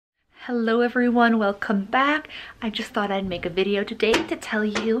Hello everyone, welcome back. I just thought I'd make a video today to tell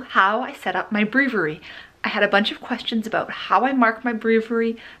you how I set up my breviary. I had a bunch of questions about how I mark my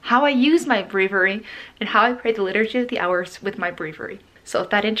breviary, how I use my breviary, and how I pray the Liturgy of the Hours with my breviary. So if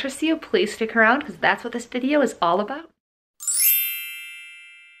that interests you, please stick around because that's what this video is all about.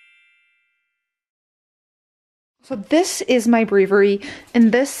 So this is my breviary,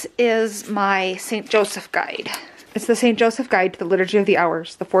 and this is my St. Joseph guide. It's the St. Joseph Guide to the Liturgy of the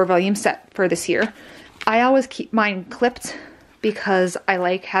Hours, the 4-volume set for this year. I always keep mine clipped because I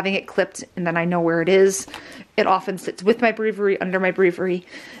like having it clipped and then I know where it is. It often sits with my breviary, under my breviary.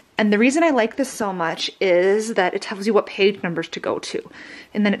 And the reason I like this so much is that it tells you what page numbers to go to.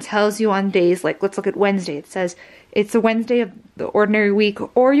 And then it tells you on days, like let's look at Wednesday. It says it's a Wednesday of the ordinary week,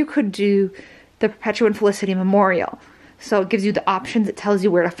 or you could do the Perpetua and Felicity Memorial. So it gives you the options, it tells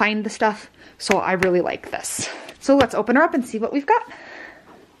you where to find the stuff. So I really like this. So let's open her up and see what we've got.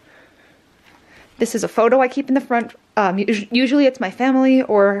 This is a photo I keep in the front. Usually it's my family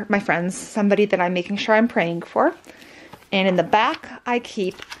or my friends, somebody that I'm making sure I'm praying for. And in the back, I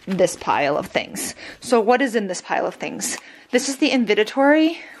keep this pile of things. So what is in this pile of things? This is the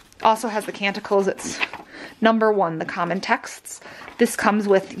invitatory. Also has the canticles. It's number 1, the common texts. This comes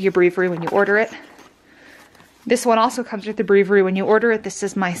with your breviary when you order it. This one also comes with the breviary when you order it. This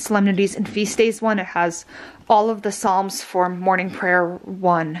is my Solemnities and Feast Days one. It has all of the Psalms for morning prayer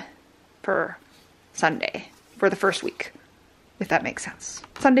 1 for Sunday, for the first week, if that makes sense.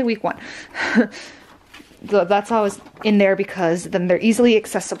 Sunday week 1. That's always in there because then they're easily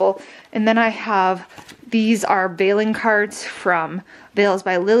accessible. And then I have, these are veiling cards from Veils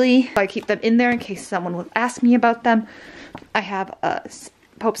by Lily. I keep them in there in case someone will ask me about them. I have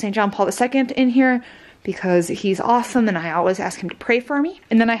Pope St. John Paul II in here, because he's awesome and I always ask him to pray for me.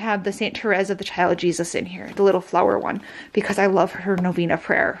 And then I have the St. Therese of the Child Jesus in here, the little flower one, because I love her novena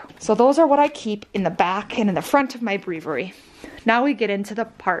prayer. So those are what I keep in the back and in the front of my breviary. Now we get into the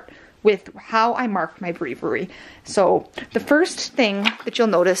part with how I mark my breviary. So the first thing that you'll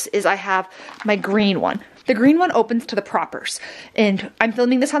notice is I have my green one. The green one opens to the propers, and I'm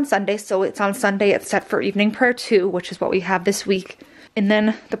filming this on Sunday, so it's on Sunday. It's set for evening prayer 2, which is what we have this week. And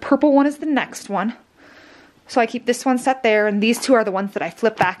then the purple one is the next one. So I keep this one set there, and these two are the ones that I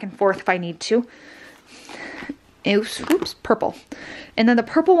flip back and forth if I need to. Oops, purple. And then the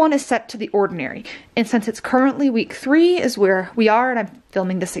purple one is set to the ordinary. And since it's currently week 3 is where we are, and I'm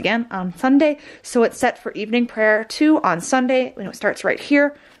filming this again on Sunday, so it's set for evening prayer 2 on Sunday, when it starts right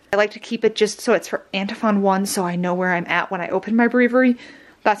here. I like to keep it just so it's for antiphon 1, so I know where I'm at when I open my breviary.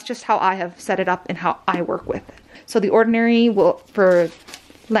 That's just how I have set it up and how I work with it. So the ordinary will, for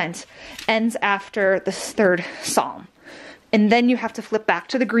Lent, ends after the 3rd psalm. And then you have to flip back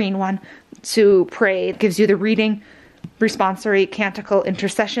to the green one to pray. It gives you the reading, responsory, canticle,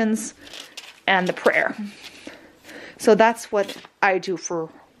 intercessions, and the prayer. So that's what I do for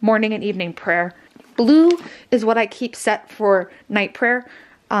morning and evening prayer. Blue is what I keep set for night prayer.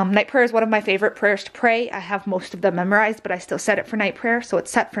 Night prayer is one of my favorite prayers to pray. I have most of them memorized, but I still set it for night prayer. So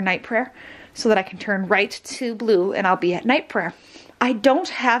it's set for night prayer so that I can turn right to blue and I'll be at night prayer. I don't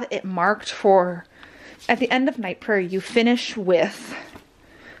have it marked for, at the end of night prayer, you finish with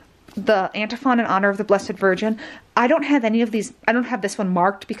the antiphon in honor of the Blessed Virgin. I don't have any of these, I don't have this one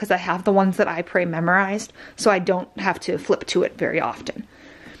marked because I have the ones that I pray memorized, so I don't have to flip to it very often.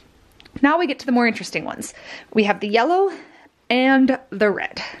 Now we get to the more interesting ones. We have the yellow and the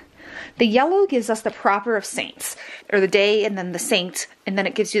red. The yellow gives us the proper of saints, or the day and then the saint, and then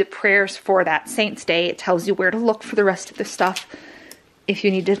it gives you the prayers for that saint's day. It tells you where to look for the rest of the stuff if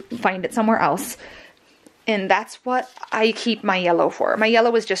you need to find it somewhere else. And that's what I keep my yellow for. My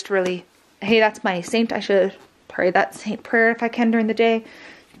yellow is just really, hey, that's my saint. I should pray that saint prayer if I can during the day.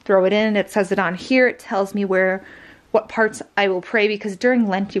 Throw it in. It says it on here. It tells me what parts I will pray, because during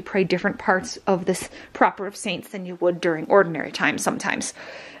Lent you pray different parts of this proper of saints than you would during ordinary time sometimes.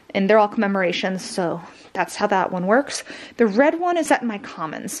 And they're all commemorations, so that's how that one works. The red one is at my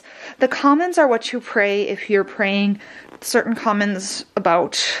commons. The commons are what you pray if you're praying certain commons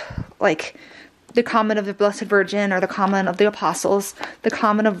about, like the common of the Blessed Virgin, or the common of the apostles, the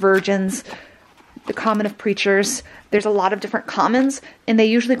common of virgins, the common of preachers. There's a lot of different commons, and they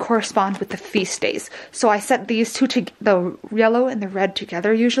usually correspond with the feast days. So I set these two, the yellow and the red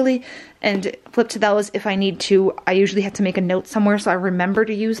together usually, and flip to those if I need to. I usually have to make a note somewhere so I remember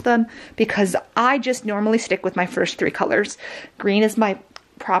to use them, because I just normally stick with my first 3 colors. Green is my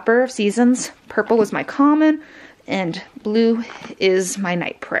proper seasons, purple is my common, and blue is my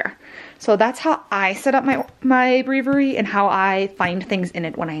night prayer. So that's how I set up my breviary and how I find things in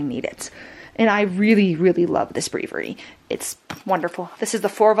it when I need it. And I really, really love this Breviary. It's wonderful. This is the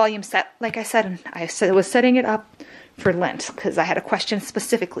 4-volume set, like I said, and I was setting it up for Lent because I had a question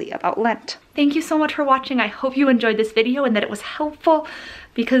specifically about Lent. Thank you so much for watching. I hope you enjoyed this video and that it was helpful,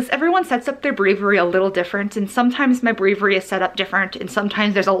 because everyone sets up their Breviary a little different, and sometimes my Breviary is set up different and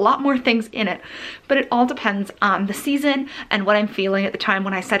sometimes there's a lot more things in it, but it all depends on the season and what I'm feeling at the time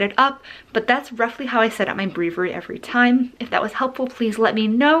when I set it up. But that's roughly how I set up my Breviary every time. If that was helpful, please let me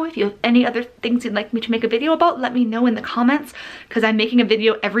know. If you have any other things you'd like me to make a video about, let me know in the comments, because I'm making a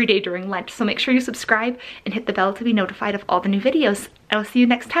video every day during Lent, so make sure you subscribe and hit the bell to be notified of all the new videos. I will see you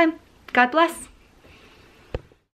next time. God bless.